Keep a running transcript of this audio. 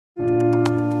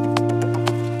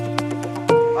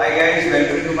Hi guys,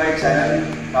 welcome to my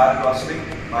channel Car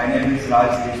Prospect. My name is Raj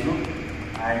Deshmukh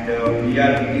and we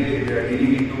are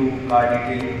dealing into car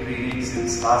detailing training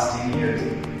since last 10 years,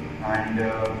 and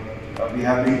we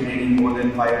have been training more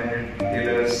than 500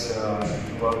 retailers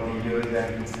throughout the years,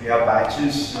 and we have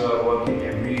batches working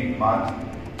every month.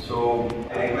 So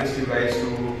I request you guys to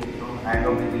hang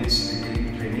up with this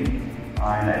detailing training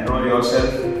and enroll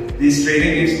yourself. This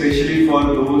training is especially for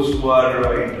those who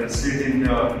are interested in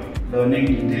learning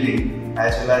detailing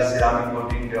as well as ceramic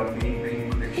coating, paint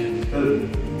protection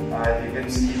film. As you can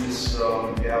see, this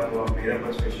we have made up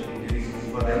a special detailing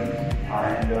room for them,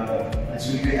 and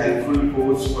this will be a helpful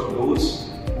course for those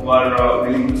who are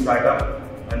willing to start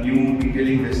up a new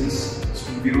detailing business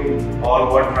studio, or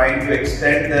who are trying to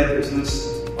extend their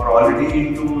business, or already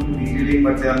into detailing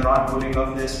but they are not pulling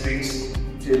off their strings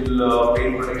till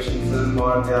paint protection film,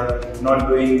 or they are not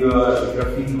doing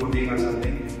graphene coating or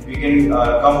something. We can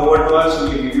come over to us. We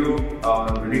will give you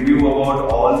a review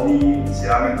about all the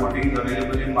ceramic coatings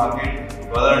available in market,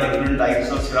 what are different types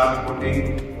of ceramic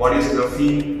coating, what is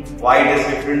graphene, why it is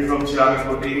different from ceramic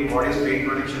coating, what is paint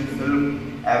protection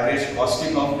film, average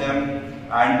costing of them,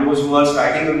 and those who are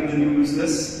starting with the new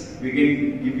business, we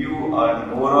can give you an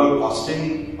overall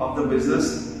costing of the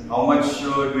business. How much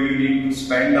do you need to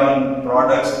spend on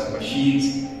products,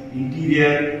 machines,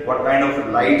 interior, what kind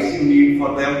of lights you need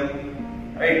for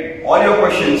them, right? All your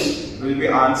questions will be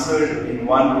answered in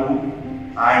one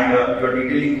room, and your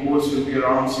detailing course will be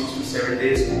around 6 to 7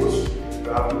 days course. You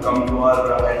have to come to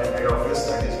our head office,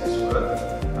 that is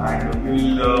Surat, and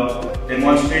we will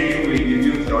demonstrate you, we will give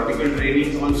you theoretical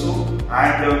trainings also,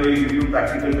 and we will give you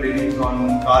practical trainings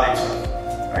on car itself.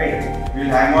 Right, we'll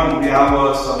hang on. We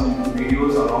have some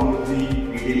videos along with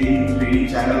the detailing training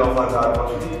channel of our car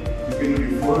prospect. You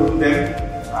can refer to them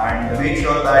and make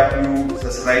sure that you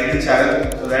subscribe the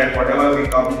channel, so that whatever we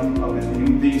come with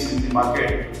new things in the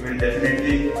market, we'll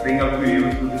definitely bring up to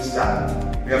you through this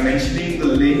channel. We are mentioning the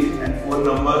link and phone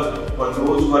number for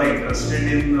those who are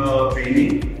interested in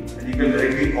training, and you can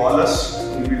directly call us.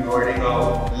 We'll be providing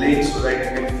a link so that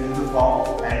you can fill the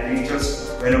form and reach us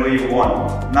whenever you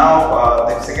want. Now,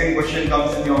 the second question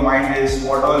comes in your mind is,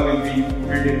 what all will be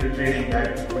included in the training?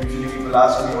 That usually people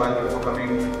ask me while before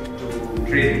coming to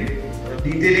training.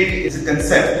 Detailing is a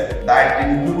concept that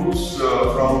includes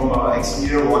from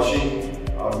exterior washing,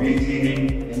 wheel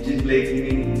cleaning, engine plate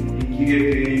cleaning,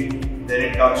 interior cleaning. Then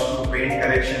it comes to paint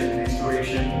correction,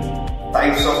 restoration,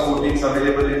 types of coatings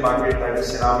available in market, that is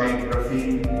ceramic,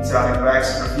 graphene, ceramic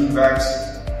wax, graphene wax,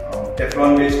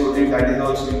 Teflon based coating, that is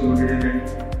also included in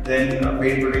it. Then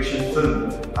paint protection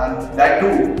film, and that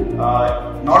too,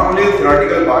 not only the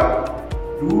theoretical part.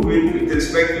 With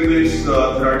respect to this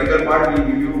theoretical part, we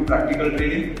will give you practical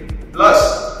training.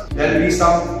 Plus, there will be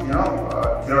some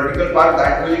theoretical part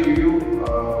that will give you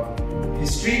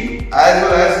history as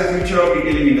well as the future of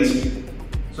detailing industry,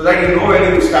 so that you know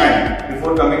where you stand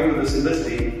before coming to this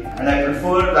industry. And I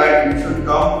prefer that you should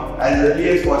come as early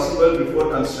as possible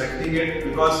before constructing it,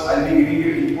 because I'll be giving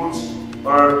you inputs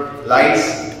for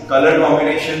lights, color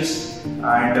combinations,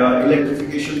 and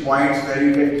electrification points where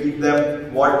you can keep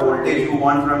them, what voltage you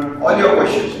want from all your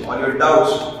questions, all your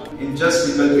doubts in just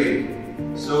single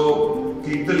training. So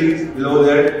click the link below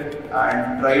there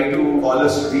and try to call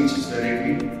us to reach us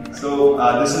directly. So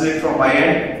this is it from my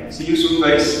end. See you soon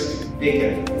guys. Take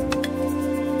care.